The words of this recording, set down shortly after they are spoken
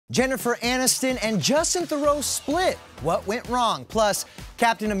Jennifer Aniston and Justin Theroux split. What went wrong? Plus,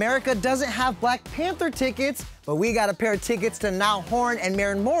 Captain America doesn't have Black Panther tickets, but we got a pair of tickets to Niall Horan and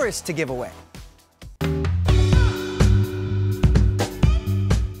Maren Morris to give away.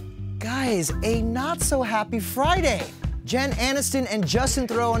 Guys, a not-so-happy Friday. Jen Aniston and Justin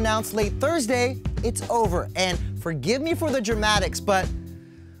Theroux announced late Thursday it's over. And forgive me for the dramatics, but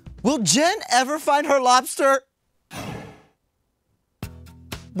will Jen ever find her lobster?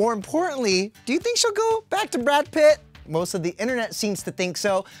 More importantly, do you think she'll go back to Brad Pitt? Most of the internet seems to think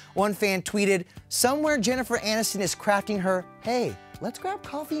so. One fan tweeted, "Somewhere Jennifer Aniston is crafting her, 'Hey, let's grab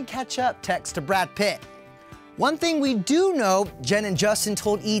coffee and catch up' text to Brad Pitt." One thing we do know, Jen and Justin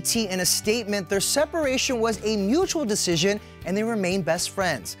told ET in a statement their separation was a mutual decision and they remain best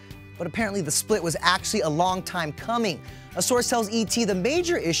friends. But apparently the split was actually a long time coming. A source tells ET the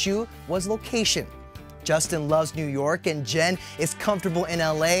major issue was location. Justin loves New York and Jen is comfortable in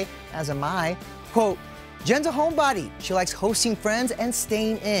LA, as am I. Quote, "Jen's a homebody. She likes hosting friends and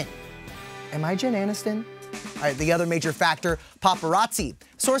staying in." Am I Jen Aniston? All right, the other major factor, paparazzi.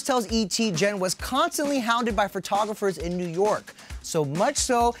 Source tells ET Jen was constantly hounded by photographers in New York. So much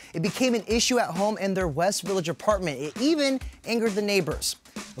so, it became an issue at home in their West Village apartment. It even angered the neighbors.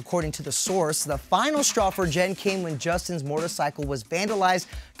 According to the source, the final straw for Jen came when Justin's motorcycle was vandalized,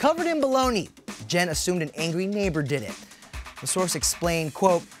 covered in baloney. Jen assumed an angry neighbor did it. The source explained,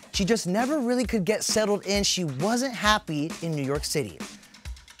 quote, "She just never really could get settled in. She wasn't happy in New York City."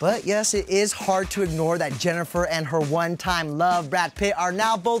 But yes, it is hard to ignore that Jennifer and her one-time love, Brad Pitt, are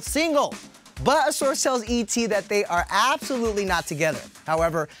now both single. But a source tells ET that they are absolutely not together.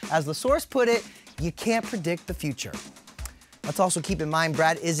 However, as the source put it, you can't predict the future. Let's also keep in mind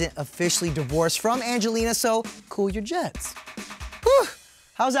Brad isn't officially divorced from Angelina, so cool your jets. Whew,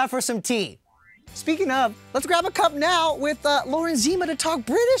 how's that for some tea? Speaking of, let's grab a cup now with Lauren Zima to talk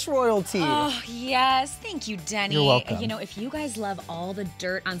British royalty. Oh, yes. Thank you, Denny. You're welcome. You know, if you guys love all the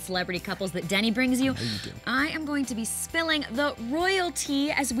dirt on celebrity couples that Denny brings you, I am going to be spilling the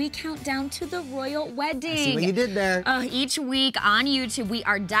royalty as we count down to the royal wedding. I see what you did there. Each week on YouTube, we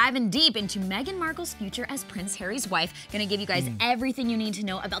are diving deep into Meghan Markle's future as Prince Harry's wife. Gonna give you guys everything you need to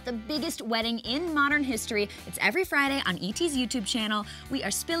know about the biggest wedding in modern history. It's every Friday on ET's YouTube channel. We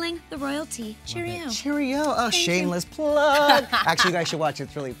are spilling the royalty. Cheerio. Cheerio. Oh, shameless plug. Actually, you guys should watch it.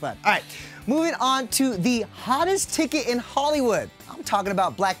 It's really fun. All right, moving on to the hottest ticket in Hollywood. I'm talking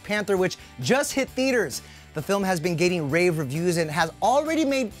about Black Panther, which just hit theaters. The film has been getting rave reviews and has already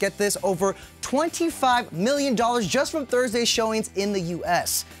made, get this, over $25 million just from Thursday's showings in the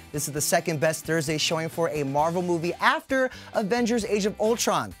US. This is the second best Thursday showing for a Marvel movie after Avengers Age of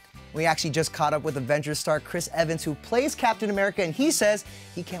Ultron. We actually just caught up with Avengers star Chris Evans, who plays Captain America, and he says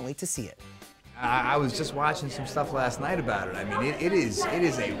he can't wait to see it. I was just watching some stuff last night about it. I mean, it is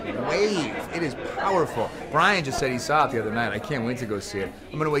a wave. It is powerful. Brian just said he saw it the other night. I can't wait to go see it.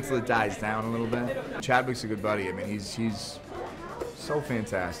 I'm gonna wait till it dies down a little bit. Chadwick's a good buddy. I mean, he's so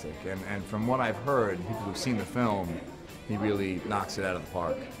fantastic. And from what I've heard, people who've seen the film, he really knocks it out of the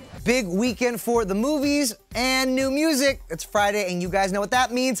park. Big weekend for the movies and new music. It's Friday, and you guys know what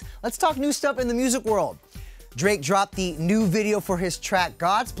that means. Let's talk new stuff in the music world. Drake dropped the new video for his track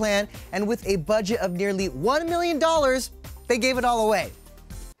God's Plan, and with a budget of nearly $1 million, they gave it all away.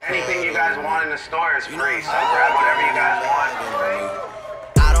 Anything you guys want in the store is free, so grab whatever you guys want.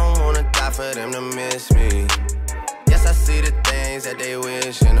 I don't wanna die for them to miss me. Yes, I see the things that they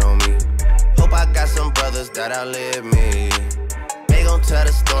wishing on me. Hope I got some brothers that outlive me. They gon' tell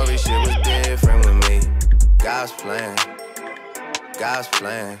the story, shit was different with me. God's plan, God's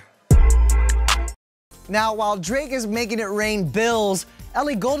plan. Now, while Drake is making it rain bills,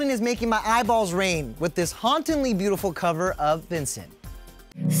 Ellie Goulding is making my eyeballs rain with this hauntingly beautiful cover of Vincent.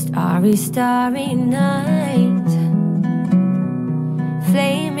 Starry, starry night,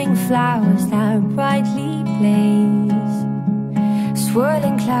 flaming flowers that brightly blaze,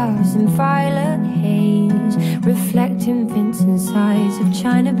 swirling clouds in violet haze, reflecting Vincent's eyes of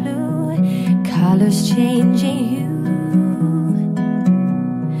china blue, colors changing hue.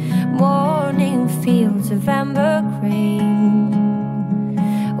 Morning fields of amber grain,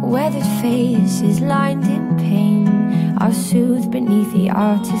 weathered faces lined in pain are soothed beneath the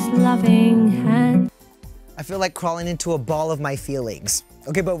artist's loving hand. I feel like crawling into a ball of my feelings.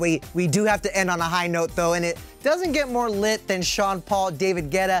 Okay, but we do have to end on a high note though, and it doesn't get more lit than Sean Paul, David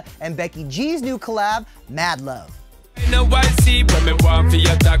Guetta, and Becky G's new collab, Mad Love.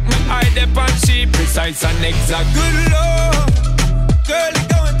 Girl, it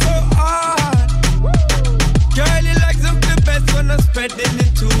going so hard. Girl, you like something best when I'm spreading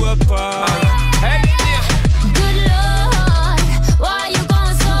it to a bar. Good Lord, why you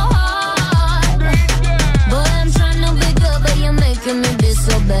going so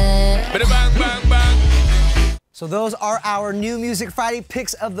So those are our new Music Friday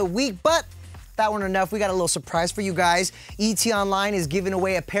picks of the week, but that weren't enough. We got a little surprise for you guys. ET Online is giving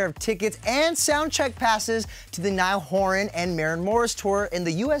away a pair of tickets and soundcheck passes to the Niall Horan and Maren Morris tour in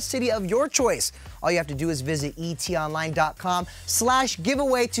the U.S. city of your choice. All you have to do is visit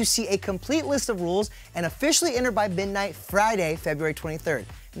etonline.com/giveaway to see a complete list of rules and officially enter by midnight Friday, February 23rd.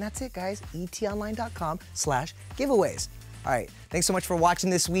 And that's it, guys. etonline.com/giveaways. All right, thanks so much for watching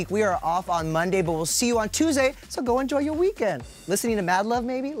this week. We are off on Monday, but we'll see you on Tuesday, so go enjoy your weekend. Listening to Mad Love,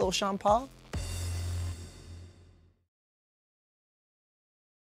 maybe? A little Sean Paul?